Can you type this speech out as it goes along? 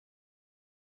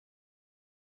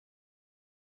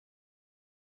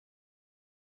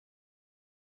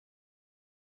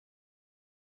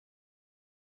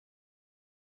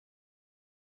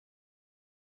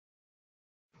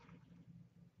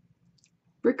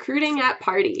Recruiting at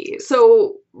parties.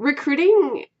 So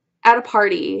recruiting at a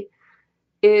party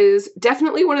is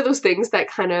definitely one of those things that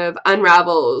kind of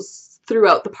unravels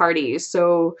throughout the party.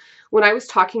 So when I was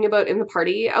talking about in the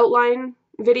party outline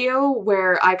video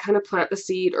where I kind of plant the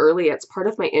seed early, it's part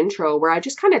of my intro where I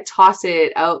just kind of toss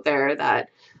it out there that,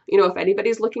 if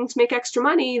anybody's looking to make extra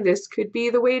money, this could be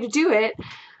the way to do it.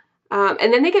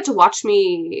 And then they get to watch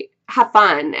me have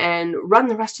fun and run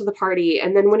the rest of the party.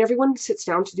 And then when everyone sits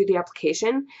down to do the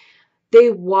application,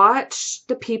 they watch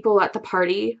the people at the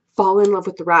party fall in love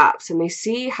with the wraps and they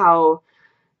see how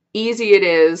easy it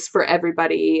is for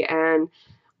everybody. And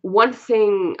one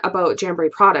thing about Jamboree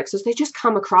products is they just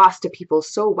come across to people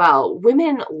so well.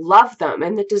 Women love them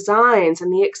and the designs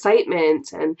and the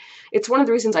excitement. And it's one of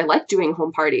the reasons I like doing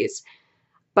home parties.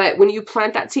 But when you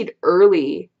plant that seed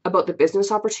early about the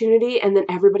business opportunity and then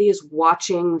everybody is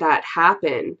watching that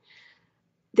happen,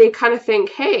 they kind of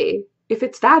think, hey, if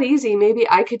it's that easy, maybe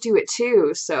I could do it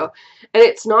too. So, and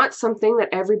it's not something that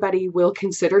everybody will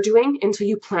consider doing until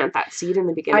you plant that seed in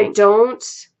the beginning. I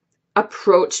don't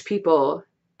approach people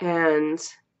and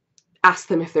ask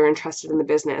them if they're interested in the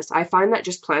business. I find that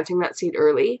just planting that seed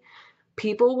early,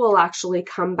 people will actually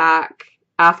come back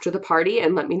after the party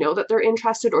and let me know that they're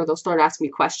interested, or they'll start asking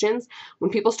me questions.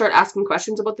 When people start asking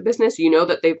questions about the business, you know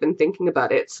that they've been thinking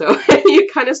about it. So you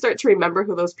kind of start to remember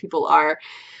who those people are,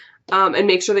 and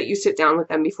make sure that you sit down with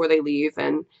them before they leave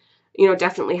and,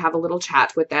 definitely have a little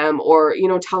chat with them, or,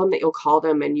 tell them that you'll call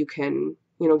them and you can,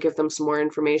 give them some more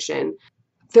information.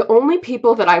 The only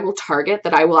people that I will target,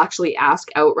 that I will actually ask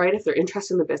outright if they're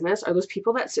interested in the business, are those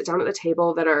people that sit down at the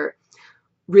table that are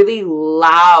really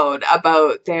loud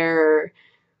about their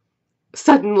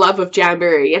sudden love of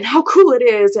Jamboree and how cool it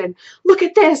is and look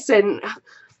at this and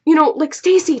like,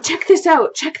 Stacy, check this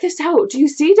out, do you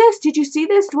see this, did you see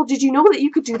this, well, did you know that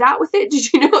you could do that with it,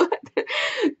 did you know that?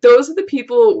 Those are the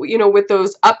people, with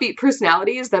those upbeat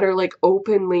personalities that are like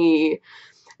openly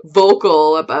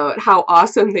vocal about how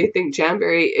awesome they think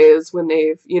Jamboree is when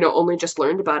they've only just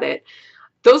learned about it.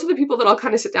 Those are the people that I'll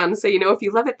kind of sit down and say, if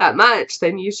you love it that much,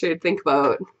 then you should think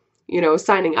about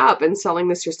signing up and selling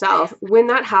this yourself. When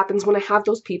that happens, when I have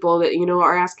those people that,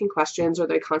 are asking questions or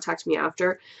they contact me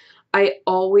after, I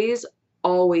always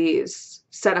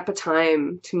set up a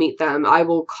time to meet them. I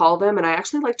will call them and I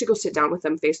actually like to go sit down with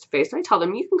them face to face. And I tell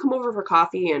them, you can come over for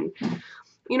coffee and,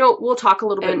 we'll talk a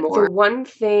little bit more. The one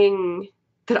thing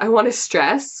that I want to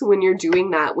stress when you're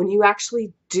doing that, when you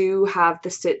actually do have the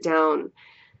sit down,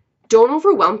 don't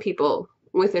overwhelm people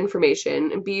with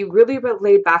information and be really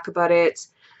laid back about it.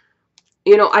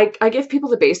 I give people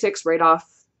the basics right off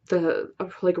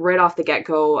the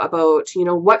get-go about,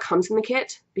 what comes in the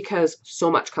kit, because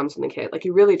so much comes in the kit. Like,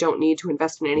 you really don't need to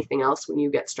invest in anything else when you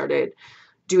get started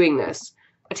doing this.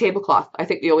 A tablecloth. I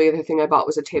think the only other thing I bought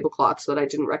was a tablecloth so that I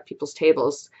didn't wreck people's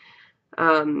tables.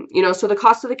 So the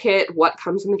cost of the kit, what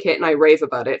comes in the kit, and I rave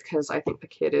about it because I think the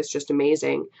kit is just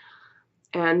amazing.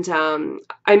 And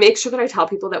I make sure that I tell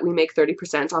people that we make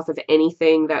 30% off of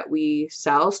anything that we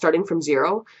sell, starting from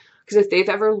zero. Because if they've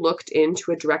ever looked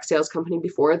into a direct sales company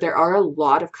before, there are a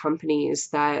lot of companies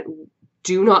that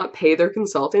do not pay their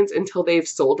consultants until they've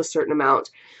sold a certain amount.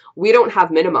 We don't have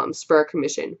minimums for our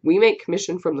commission. We make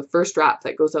commission from the first wrap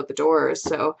that goes out the door.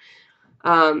 So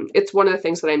it's one of the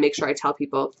things that I make sure I tell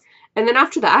people. And then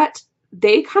after that,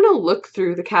 they kind of look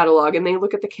through the catalog and they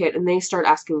look at the kit and they start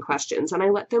asking questions, and I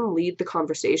let them lead the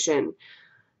conversation.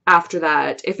 After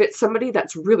that, if it's somebody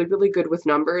that's really, really good with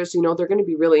numbers, they're going to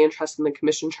be really interested in the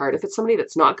commission chart. If it's somebody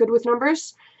that's not good with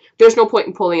numbers, there's no point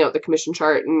in pulling out the commission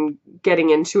chart and getting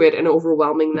into it and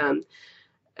overwhelming them.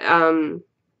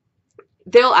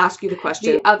 They'll ask you the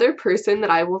question. The other person that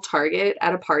I will target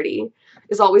at a party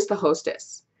is always the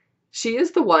hostess. She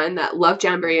is the one that loved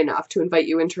Jamboree enough to invite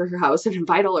you into her house and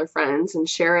invite all her friends and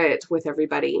share it with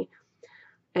everybody.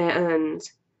 And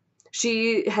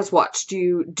she has watched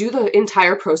you do the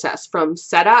entire process from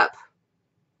setup,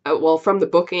 from the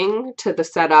booking to the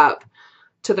setup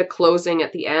to the closing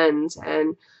at the end.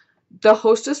 And the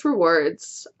hostess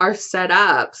rewards are set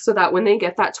up so that when they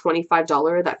get that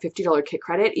 $25, that $50 kit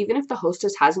credit, even if the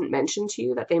hostess hasn't mentioned to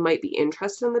you that they might be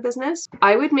interested in the business,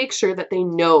 I would make sure that they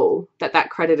know that that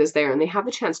credit is there and they have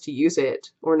a chance to use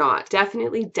it or not.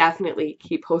 Definitely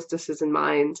keep hostesses in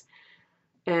mind.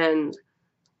 And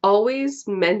always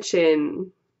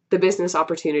mention the business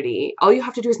opportunity. All you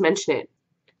have to do is mention it.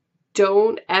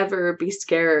 Don't ever be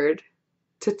scared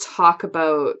to talk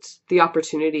about the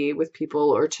opportunity with people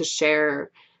or to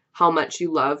share how much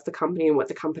you love the company and what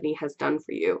the company has done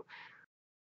for you.